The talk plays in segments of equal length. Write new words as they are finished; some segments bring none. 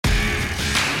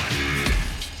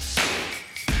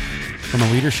from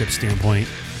a leadership standpoint,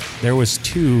 there was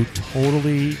two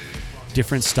totally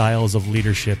different styles of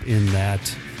leadership in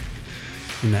that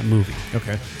movie.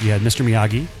 Okay. You had Mr.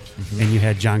 Miyagi, and you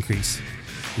had John Kreese.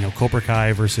 Cobra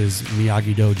Kai versus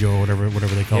Miyagi Dojo, whatever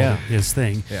they call it, his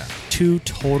thing. Yeah. Two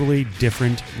totally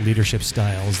different leadership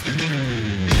styles.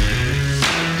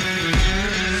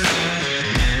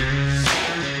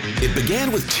 It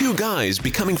began with two guys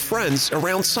becoming friends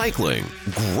around cycling,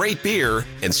 great beer,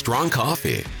 and strong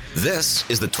coffee. This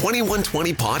is the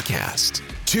 2120 podcast.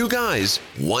 Two guys,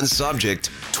 one subject,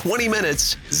 20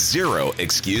 minutes, zero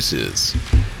excuses.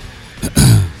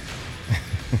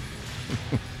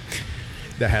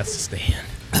 That has to stand.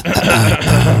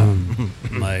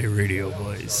 My radio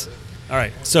voice. All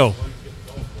right, so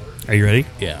are you ready?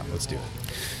 Yeah, let's do it.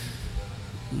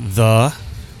 The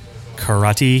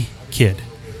Karate Kid.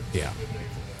 Yeah.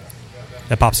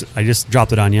 That pops. I just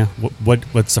dropped it on you.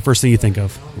 What's the first thing you think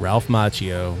of? Ralph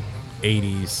Macchio,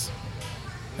 80s.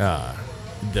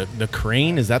 The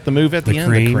crane, is that the move at the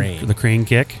end? The crane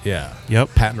kick. Yeah.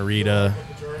 Yep. Pat Morita,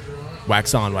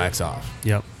 wax on, wax off.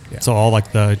 Yep. Yeah. So all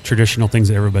like the traditional things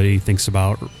that everybody thinks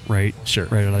about, right? Sure.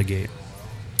 Right out of the gate.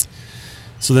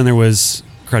 So then there was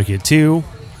Karate Kid 2,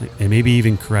 and maybe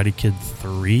even Karate Kid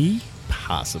 3?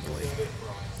 Possibly.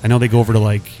 I know they go over to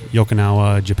like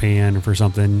Okinawa, Japan for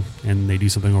something, and they do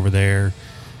something over there.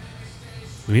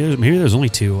 Maybe there's only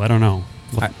two. I don't know.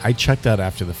 I checked out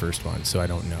after the first one, so I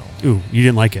don't know. Ooh, you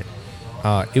didn't like it?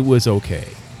 It was okay.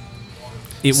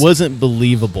 It wasn't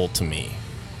believable to me.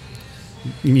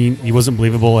 You mean he wasn't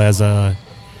believable as a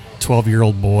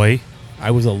 12-year-old boy? I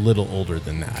was a little older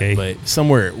than that, okay. But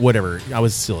somewhere, whatever, I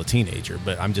was still a teenager.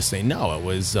 But I'm just saying, no, it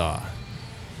was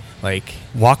like...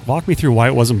 Walk me through why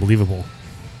it wasn't believable.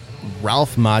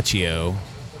 Ralph Macchio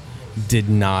did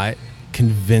not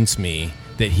convince me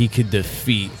that he could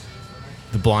defeat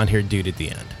the blonde-haired dude at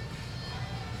the end.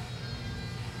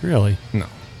 Really? No.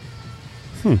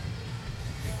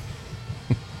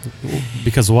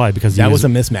 Because why? Because that was a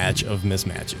mismatch of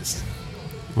mismatches.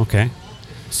 Okay.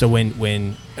 So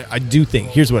when I do think,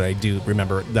 here's what I do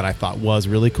remember that I thought was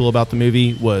really cool about the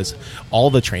movie was all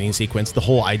the training sequence, the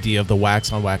whole idea of the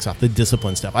wax on, wax off, the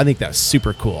discipline stuff. I think that's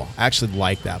super cool. I actually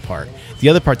like that part. The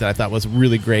other part that I thought was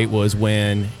really great was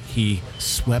when he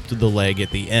swept the leg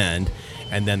at the end,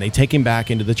 and then they take him back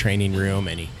into the training room,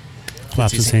 and he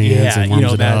claps his hands and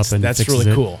warms it up and that's fixes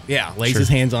really it. cool. Yeah, lays Sure. his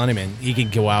hands on him, and he can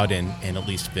go out and at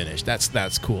least finish.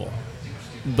 That's cool.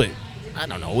 But I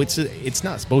don't know. It's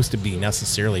not supposed to be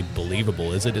necessarily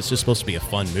believable, is it? It's just supposed to be a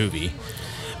fun movie.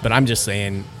 But I'm just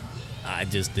saying, I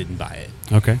just didn't buy it.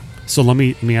 Okay. So let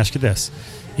me ask you this: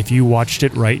 if you watched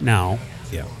it right now,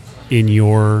 Yeah, in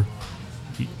your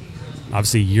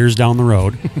obviously years down the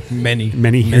road, many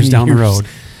years down the road,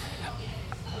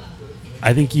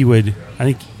 I think you would. I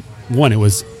think one, it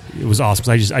was awesome.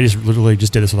 'Cause I just literally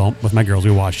just did this with my girls.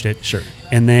 We watched it. Sure.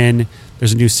 And then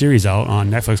there's a new series out on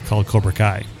Netflix called Cobra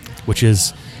Kai, which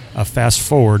is a fast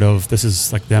forward of this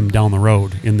is like them down the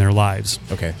road in their lives.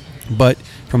 Okay. But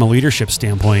from a leadership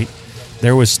standpoint,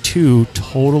 there was two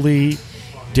totally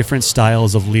different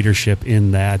styles of leadership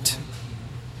in that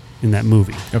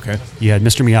movie. Okay. You had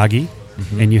Mr. Miyagi,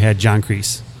 and you had John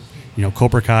Kreese.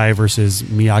 Cobra Kai versus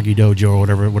Miyagi Dojo,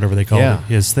 or whatever they call it,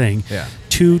 his thing. Yeah.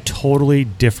 Two totally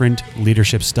different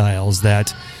leadership styles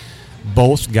that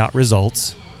both got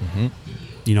results. Mm-hmm.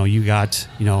 You got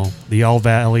the All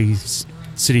Valley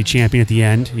City champion at the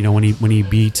end. When he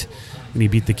beat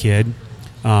the kid.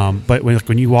 But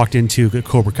when you walked into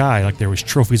Cobra Kai, like there was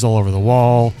trophies all over the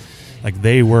wall. Like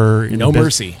they were no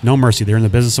mercy. No mercy. They're in the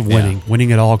business of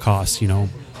winning at all costs.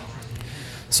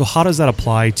 So how does that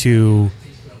apply to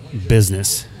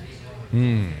business?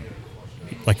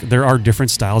 Like there are different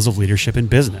styles of leadership in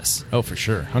business. Oh, for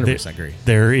sure. 100% agree.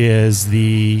 There is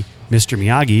the Mr.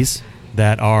 Miyagis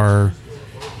that are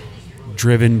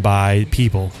driven by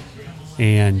people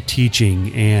and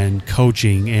teaching and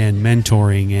coaching and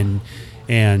mentoring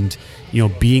and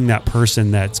being that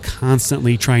person that's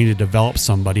constantly trying to develop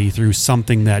somebody through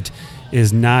something that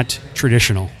is not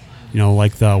traditional.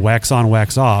 Like the wax on,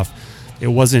 wax off. It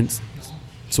wasn't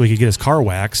so he could get his car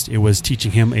waxed. It was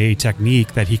teaching him a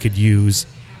technique that he could use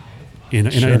in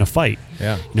a fight.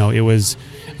 Yeah. It was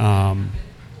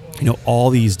all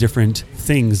these different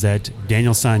things that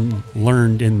Daniel-san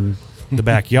learned in the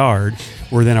backyard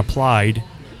were then applied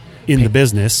in the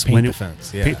business. Paint the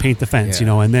fence. Yeah. Paint the fence,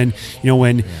 Yeah. And then,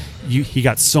 when he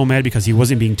got so mad because he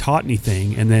wasn't being taught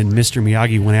anything, and then Mr.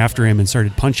 Miyagi went after him and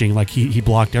started punching, like he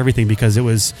blocked everything because it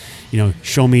was,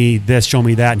 show me this, show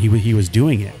me that, and he was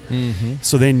doing it. Mm-hmm.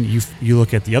 So then you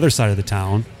look at the other side of the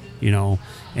town,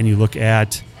 and you look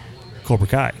at Cobra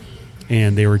Kai.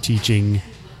 and they were teaching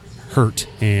hurt,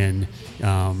 and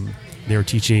they were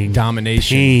teaching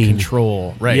domination, pain,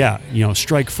 control, right? Yeah,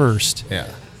 strike first. Yeah.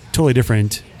 Totally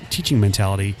different teaching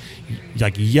mentality,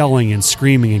 like yelling and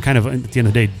screaming and kind of at the end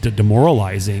of the day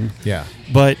demoralizing. Yeah.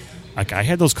 But like I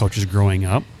had those coaches growing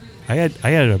up. I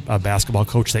had a basketball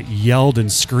coach that yelled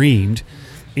and screamed,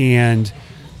 and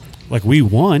like we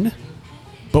won,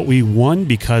 but we won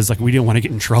because like we didn't want to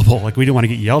get in trouble, like we didn't want to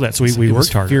get yelled at, so we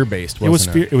worked hard. Fear-based, It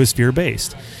was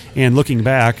fear-based, and looking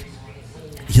back,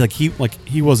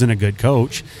 he wasn't a good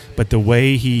coach, but the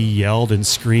way he yelled and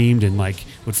screamed and like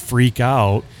would freak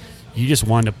out, you just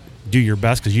wanted to do your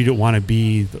best because you didn't want to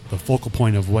be the focal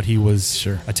point of what he was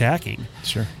attacking.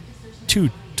 Sure. Two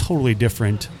totally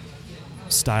different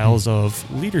styles of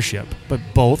leadership, but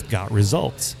both got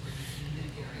results.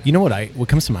 You know what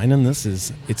comes to mind on this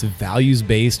is it's values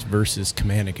based versus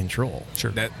command and control.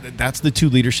 Sure. That's the two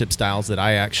leadership styles that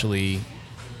I actually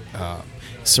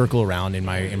circle around in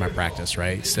my practice,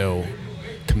 right? So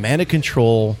command and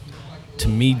control to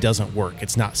me doesn't work.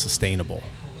 It's not sustainable.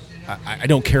 I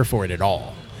don't care for it at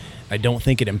all. I don't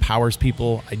think it empowers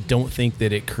people. I don't think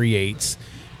that it creates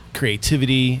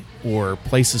creativity or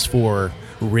places for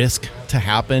risk to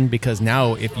happen, because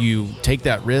now if you take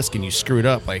that risk and you screw it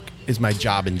up, like, is my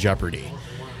job in jeopardy?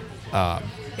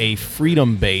 A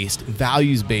freedom-based,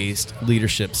 values-based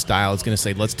leadership style is going to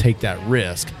say, let's take that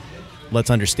risk. Let's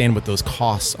understand what those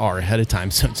costs are ahead of time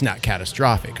so it's not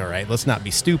catastrophic, all right? Let's not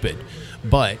be stupid,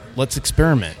 but let's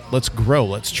experiment. Let's grow.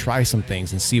 Let's try some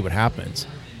things and see what happens.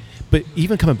 But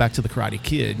even coming back to The Karate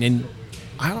Kid, and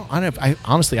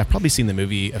honestly, I've probably seen the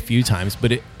movie a few times,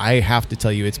 but I have to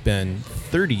tell you, it's been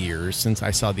 30 years since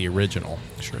I saw the original.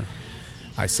 Sure.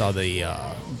 I saw the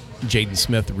Jaden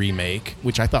Smith remake,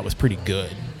 which I thought was pretty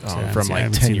good from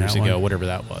like 10 years ago, whatever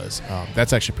that was.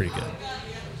 That's actually pretty good.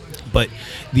 But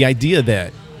the idea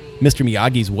that Mr.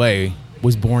 Miyagi's way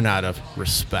was born out of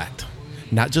respect,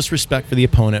 not just respect for the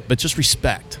opponent, but just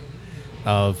respect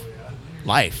of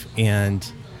life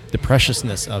and the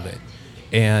preciousness of it.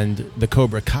 And the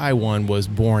Cobra Kai one was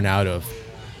born out of,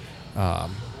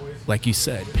 like you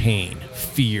said, pain,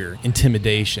 fear,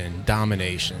 intimidation,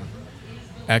 domination.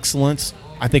 Excellence.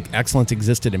 I think excellence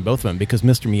existed in both of them because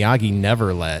Mr. Miyagi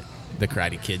never let the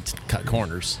Karate Kid cut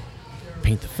corners,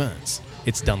 paint the fence.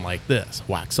 It's done like this: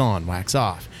 wax on, wax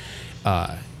off.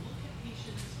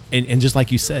 And just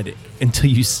like you said, until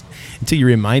you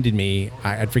reminded me,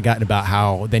 I'd forgotten about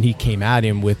how then he came at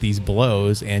him with these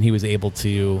blows, and he was able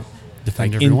to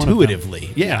defend like intuitively,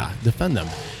 defend them.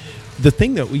 The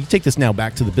thing that we take this now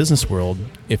back to the business world,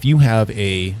 if you have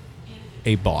a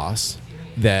boss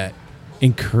that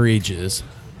encourages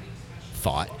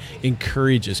thought,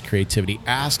 encourages creativity,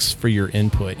 asks for your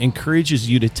input, encourages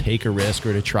you to take a risk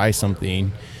or to try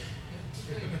something,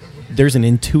 there's an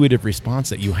intuitive response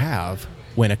that you have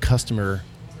when a customer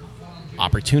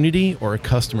opportunity or a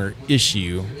customer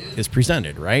issue is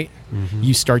presented, right? Mm-hmm.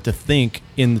 You start to think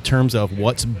in the terms of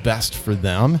what's best for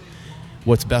them,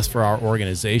 what's best for our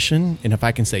organization, and if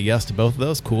I can say yes to both of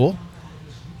those, cool.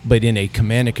 But in a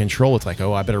command and control, it's like,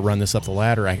 oh, I better run this up the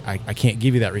ladder. I can't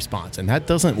give you that response, and that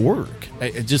doesn't work.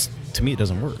 It just, to me, it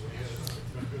doesn't work.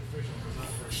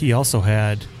 He also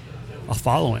had a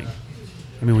following.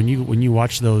 I mean, when you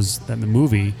watch the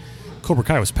movie, Cobra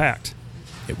Kai was packed.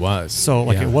 It was. So,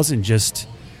 like, It wasn't just,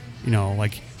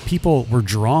 like, people were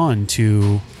drawn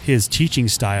to his teaching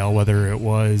style, whether it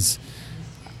was,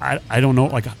 I don't know,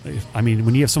 like, I mean,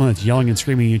 when you have someone that's yelling and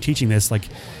screaming and you're teaching this, like,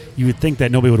 you would think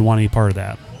that nobody would want any part of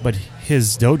that. But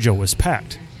his dojo was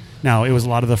packed. Now, it was a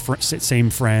lot of the same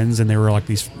friends, and they were like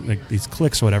these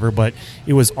cliques or whatever, but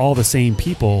it was all the same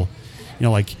people,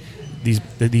 like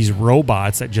these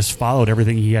robots that just followed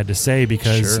everything he had to say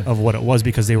because of what it was,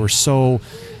 because they were so,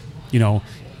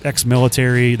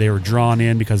 ex-military. They were drawn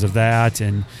in because of that,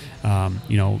 and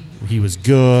he was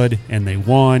good and they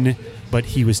won, but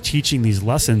he was teaching these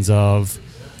lessons of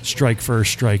strike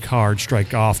first, strike hard,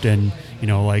 strike often,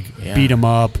 beat them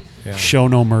up, show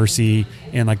no mercy,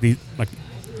 and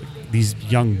these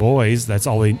young boys, that's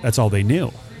all they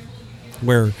knew.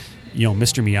 Where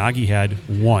Mr. Miyagi had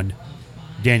one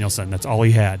Danielson, that's all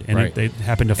he had, and they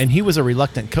happened to. And he was a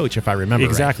reluctant coach, if I remember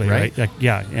exactly right.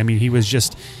 Yeah, I mean, he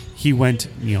went,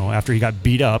 after he got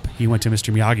beat up, he went to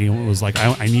Mr. Miyagi and was like,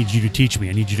 I need you to teach me.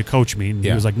 I need you to coach me. And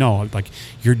he was like, no, like,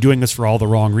 you're doing this for all the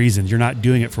wrong reasons. You're not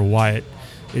doing it for why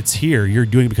it's here. You're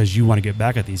doing it because you want to get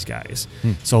back at these guys.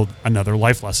 So another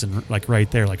life lesson, like right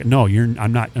there, like, no,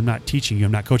 I'm not teaching you.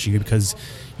 I'm not coaching you because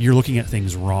you're looking at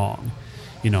things wrong,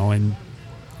 and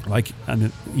like,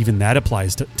 and even that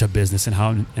applies to business and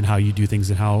how you do things,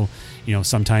 and how,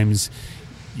 sometimes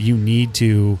you need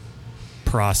to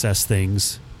process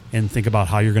things and think about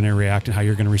how you're going to react and how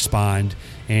you're going to respond.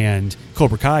 And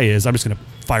Cobra Kai is, I'm just going to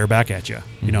fire back at you.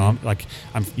 You know,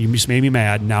 you just made me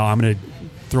mad. Now I'm going to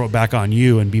throw it back on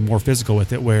you and be more physical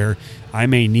with it, where I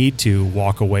may need to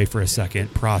walk away for a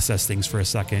second, process things for a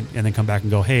second, and then come back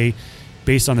and go, hey,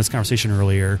 based on this conversation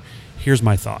earlier, here's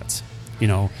my thoughts. You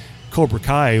know, Cobra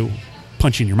Kai,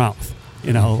 punch you in your mouth,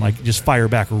 you know, like just fire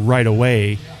back right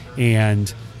away.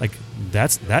 And like,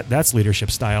 that's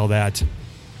leadership style that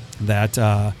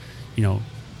you know,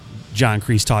 John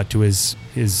Kreese taught to his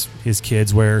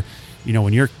kids, where, you know,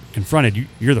 when you're confronted,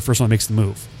 you're the first one that makes the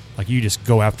move. Like, you just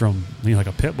go after them, you know, like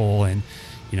a pit bull. And,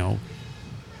 you know,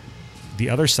 the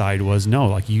other side was, no,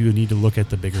 like, you need to look at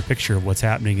the bigger picture of what's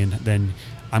happening, and then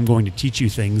I'm going to teach you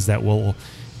things that will,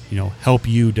 you know, help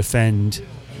you defend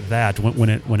that when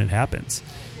it happens.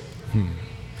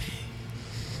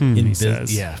 He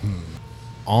says. Yeah.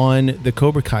 On the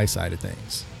Cobra Kai side of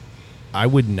things, I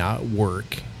would not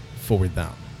work for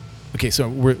them. Okay, so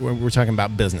we're talking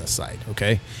about business side,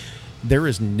 okay? There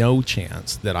is no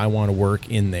chance that I want to work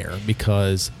in there,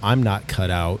 because I'm not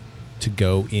cut out to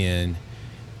go in,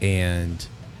 and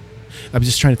I'm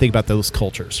just trying to think about those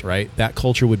cultures, right? That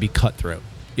culture would be cutthroat.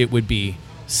 It would be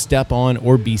step on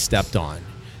or be stepped on.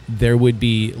 There would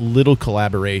be little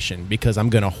collaboration, because I'm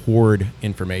going to hoard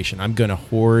information. I'm going to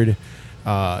hoard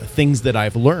things that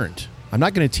I've learned. I'm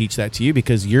not going to teach that to you,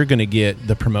 because you're going to get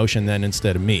the promotion then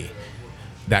instead of me,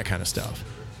 that kind of stuff.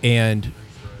 And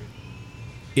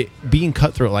it being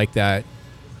cutthroat like that,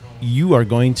 you are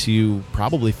going to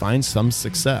probably find some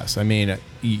success. I mean,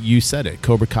 you said it.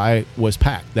 Cobra Kai was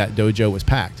packed. That dojo was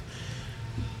packed.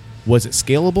 Was it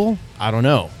scalable? I don't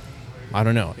know.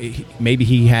 Maybe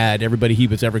he had everybody he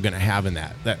was ever going to have in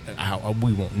that.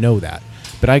 We won't know that.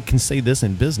 But I can say this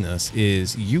in business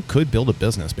is you could build a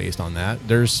business based on that.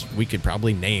 We could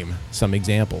probably name some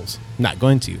examples. I'm not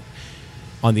going to.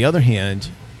 On the other hand,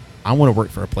 I want to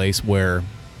work for a place where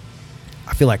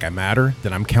I feel like I matter,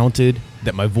 that I'm counted,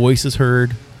 that my voice is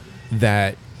heard,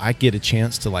 that I get a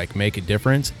chance to like make a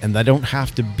difference, and that I don't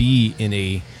have to be in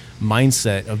a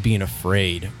mindset of being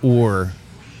afraid. Or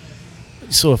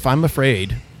so if I'm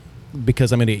afraid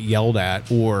because I'm going to get yelled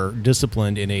at or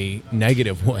disciplined in a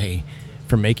negative way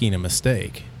for making a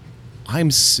mistake,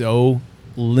 I'm so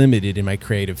limited in my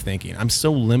creative thinking. I'm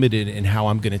so limited in how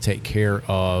I'm going to take care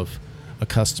of a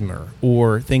customer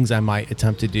or things I might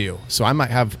attempt to do. So I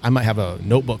might have a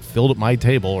notebook filled at my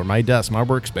table or my desk, my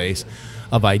workspace,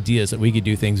 of ideas that we could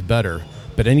do things better.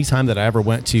 But anytime that I ever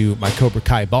went to my Cobra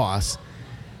Kai boss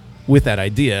with that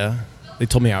idea, they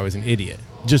told me I was an idiot.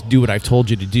 Just do what I've told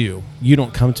you to do. You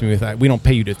don't come to me with that. We don't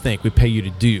pay you to think. We pay you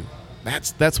to do.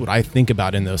 That's what I think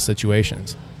about in those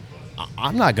situations.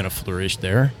 I'm not going to flourish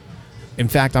there. In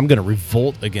fact, I'm going to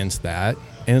revolt against that,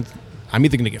 and I'm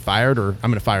either going to get fired or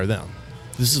I'm going to fire them.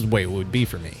 This is the way it would be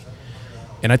for me.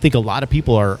 And I think a lot of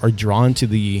people are drawn to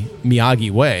the Miyagi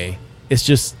way. It's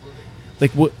just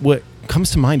like what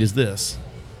comes to mind is this.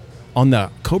 On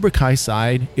the Cobra Kai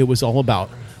side, it was all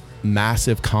about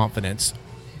massive confidence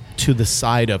to the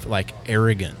side of like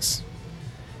arrogance,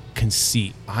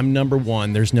 conceit. I'm number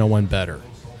one. There's no one better.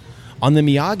 On the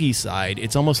Miyagi side,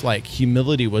 it's almost like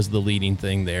humility was the leading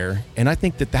thing there. And I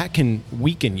think that can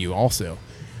weaken you also.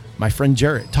 My friend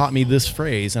Jarrett taught me this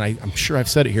phrase, and I'm sure I've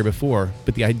said it here before,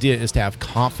 but the idea is to have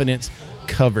confidence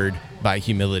covered by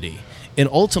humility. And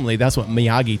ultimately, that's what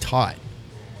Miyagi taught.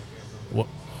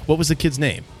 What was the kid's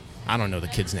name? I don't know the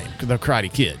kid's name. The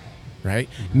Karate Kid, right?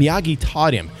 Miyagi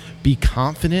taught him, be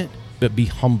confident, but be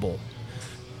humble.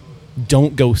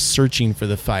 Don't go searching for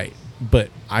the fight.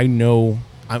 But I know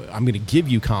I'm going to give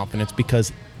you confidence,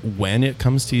 because when it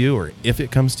comes to you, or if it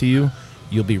comes to you,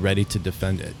 you'll be ready to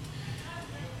defend it.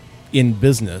 In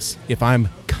business, if I'm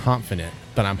confident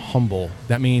but I'm humble,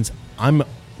 that means I'm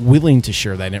willing to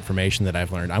share that information that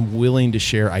I've learned. I'm willing to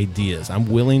share ideas. I'm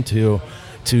willing to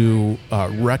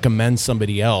recommend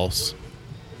somebody else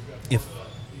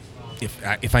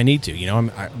if I need to. You know,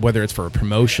 whether it's for a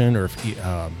promotion or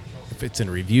if it's in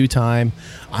review time,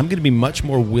 I'm going to be much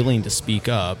more willing to speak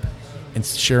up and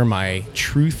share my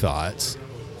true thoughts.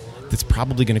 That's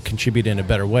probably going to contribute in a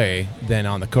better way than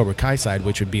on the Cobra Kai side,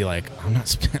 which would be like, I'm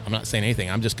not saying anything.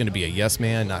 I'm just going to be a yes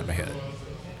man, not in my head.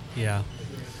 Yeah.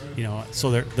 You know,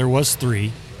 so there was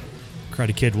 3.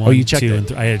 Karate Kid 1, you checked 2, it. and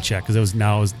 3. I had to check, because it was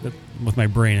with my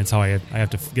brain. It's how I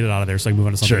have to get it out of there so I can move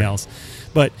on to something else.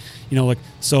 But, you know, like,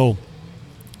 so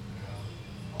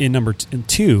in number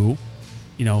 2,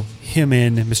 you know, him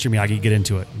and Mr. Miyagi get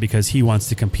into it because he wants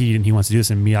to compete and he wants to do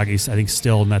this. And Miyagi's, I think,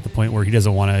 still at the point where he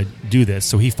doesn't want to do this.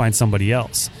 So he finds somebody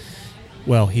else.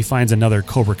 Well, he finds another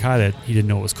Cobra Kai that he didn't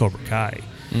know it was Cobra Kai.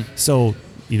 So,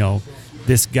 you know,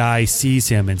 this guy sees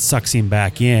him and sucks him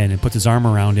back in and puts his arm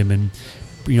around him and,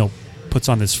 puts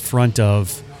on this front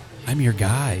of, I'm your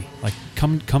guy. Like,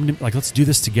 come to, like, let's do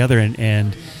this together.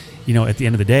 And at the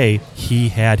end of the day, he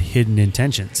had hidden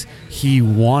intentions. He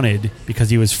wanted, because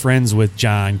he was friends with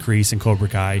John Kreese and Cobra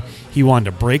Kai, he wanted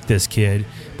to break this kid,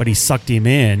 but he sucked him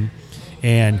in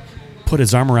and put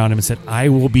his arm around him and said, I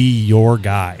will be your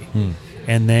guy.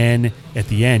 And then at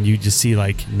the end, you just see,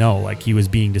 like, no, like, he was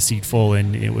being deceitful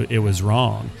and it was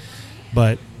wrong.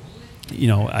 But,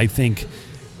 I think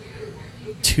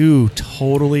two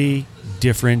totally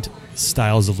different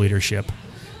styles of leadership.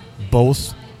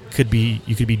 Both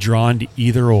you could be drawn to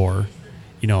either or.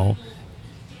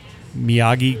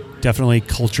 Miyagi, definitely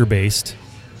culture-based.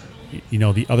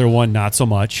 The other one, not so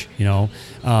much,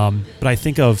 But I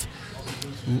think of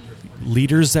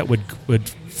leaders that would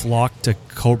flock to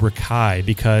Cobra Kai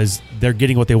because they're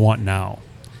getting what they want now.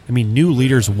 I mean, new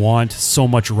leaders want so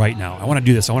much right now. I want to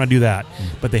do this, I want to do that.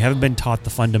 But they haven't been taught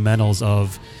the fundamentals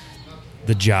of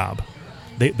the job.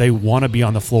 They want to be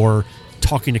on the floor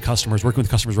talking to customers, working with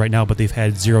customers right now, but they've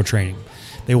had zero training.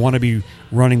 They want to be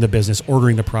running the business,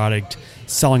 ordering the product,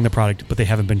 selling the product, but they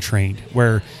haven't been trained.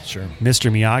 Where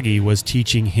Mr. Miyagi was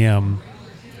teaching him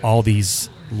all these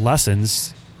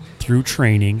lessons through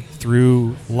training,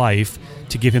 through life,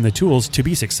 to give him the tools to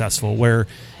be successful. Where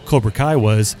Cobra Kai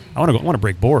was, I want to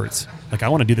break boards. Like, I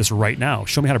want to do this right now.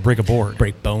 Show me how to break a board.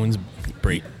 Break bones,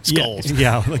 break skulls.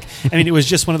 Yeah. It was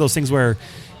just one of those things where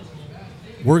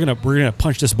we're gonna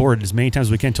punch this board as many times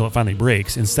as we can until it finally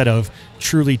breaks, instead of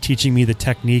truly teaching me the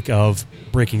technique of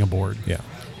breaking a board. Yeah.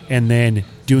 And then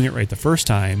doing it right the first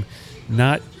time,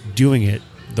 not doing it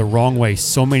the wrong way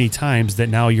so many times that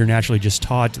now you're naturally just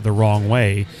taught the wrong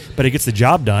way, but it gets the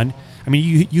job done. I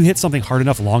mean, you hit something hard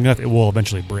enough, long enough, it will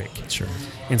eventually break. Sure.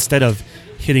 Instead of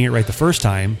hitting it right the first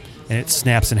time and it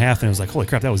snaps in half and it was like, holy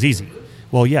crap, that was easy.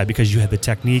 Well, yeah, because you had the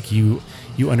technique, you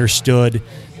understood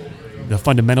the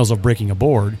fundamentals of breaking a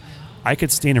board. I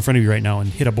could stand in front of you right now and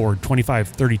hit a board 25,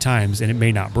 30 times and it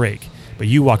may not break. But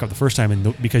you walk up the first time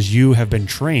and because you have been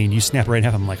trained, you snap right in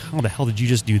half. I'm like, how the hell did you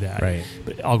just do that? Right.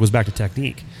 But it all goes back to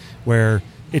technique, where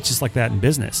it's just like that in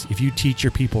business. If you teach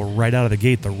your people right out of the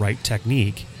gate the right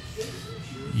technique,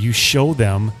 you show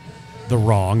them the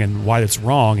wrong and why it's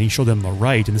wrong, and you show them the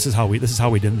right, and this is how we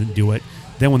didn't do it.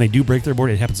 Then when they do break their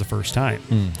board, it happens the first time.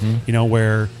 Mm-hmm.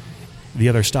 Where the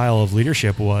other style of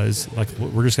leadership was like,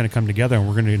 we're just going to come together and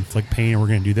we're going to inflict pain and we're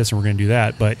going to do this and we're going to do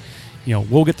that. But,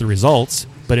 we'll get the results,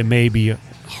 but it may be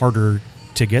harder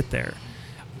to get there.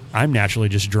 I'm naturally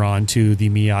just drawn to the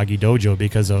Miyagi Dojo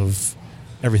because of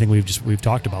everything we've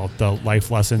talked about, the life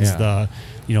lessons, the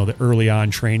early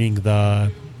on training,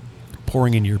 the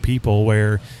pouring into your people,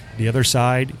 where the other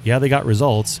side, they got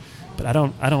results, but I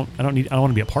don't want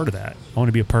to be a part of that. I want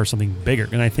to be a part of something bigger.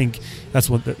 And I think that's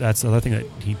the other thing that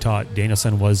he taught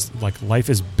Daniel-san was, like, life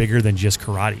is bigger than just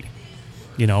karate.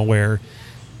 Where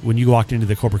when you walked into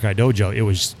the Cobra Kai dojo,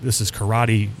 this is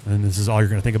karate and this is all you're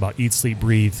going to think about. Eat, sleep,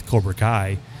 breathe Cobra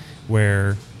Kai,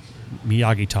 where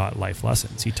Miyagi taught life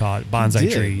lessons. He taught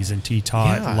bonsai trees, and he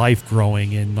taught life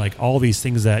growing, and like all these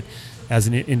things that as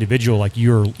an individual, like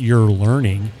you're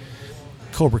learning.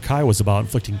 Cobra Kai was about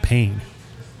inflicting pain.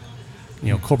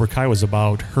 Cobra Kai was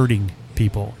about hurting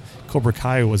people. Cobra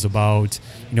Kai was about,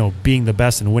 being the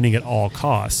best and winning at all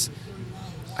costs.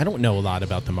 I don't know a lot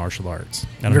about the martial arts.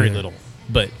 Very little.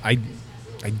 But I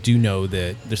do know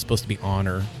that there's supposed to be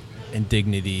honor and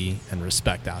dignity and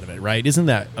respect out of it, right? Isn't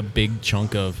that a big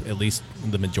chunk of at least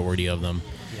the majority of them?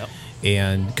 Yep.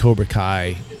 And Cobra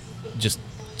Kai just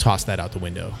tossed that out the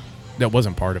window. That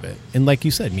wasn't part of it. And like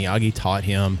you said, Miyagi taught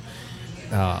him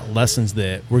lessons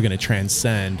that were going to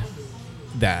transcend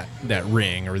that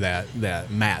ring or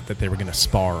that mat that they were going to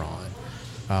spar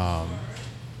on.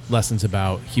 Lessons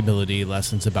about humility,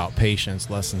 lessons about patience,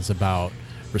 lessons about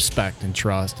respect and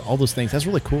trust, all those things. That's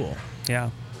really cool. Yeah.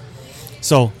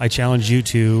 So I challenge you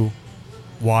to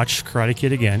watch Karate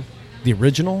Kid again. The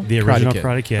original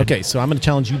Karate Kid. Okay, so I'm going to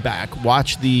challenge you back.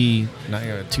 Watch the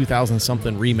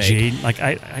 2000-something remake. Jade,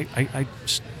 I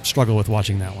struggle with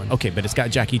watching that one. Okay, but it's got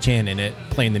Jackie Chan in it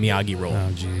playing the Miyagi role. Oh,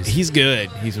 jeez. He's good.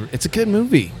 It's a good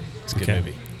movie. It's a good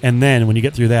movie. And then when you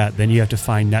get through that, then you have to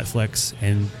find Netflix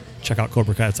and check out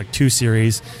Cobra Kai. It's like 2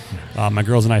 series. My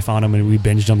girls and I found them and we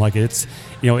binged them. Like it's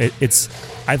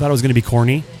I thought it was going to be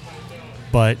corny,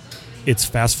 but it's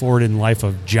fast forward in the life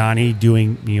of Johnny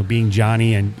doing, being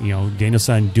Johnny, and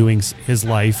Daniel-san doing his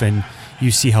life, and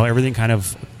you see how everything kind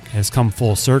of has come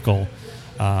full circle.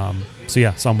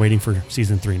 So I'm waiting for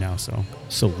season 3 now.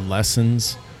 So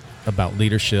lessons about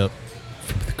leadership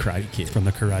from the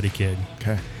Karate Kid.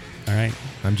 Okay. All right.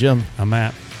 I'm Jim. I'm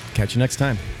Matt. Catch you next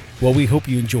time. Well, we hope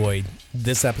you enjoyed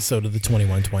this episode of the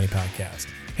 2120 podcast.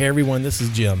 Hey, everyone, this is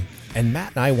Jim, and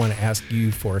Matt and I want to ask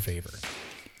you for a favor.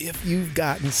 If you've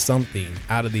gotten something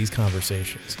out of these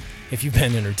conversations, if you've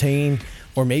been entertained,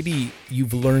 or maybe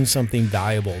you've learned something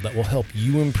valuable that will help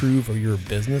you improve or your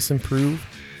business improve,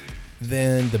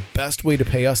 then the best way to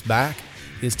pay us back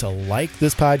is to like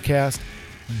this podcast,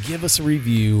 give us a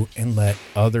review, and let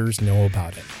others know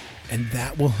about it. And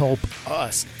that will help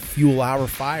us fuel our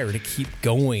fire to keep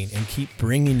going and keep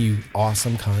bringing you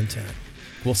awesome content.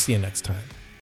 We'll see you next time.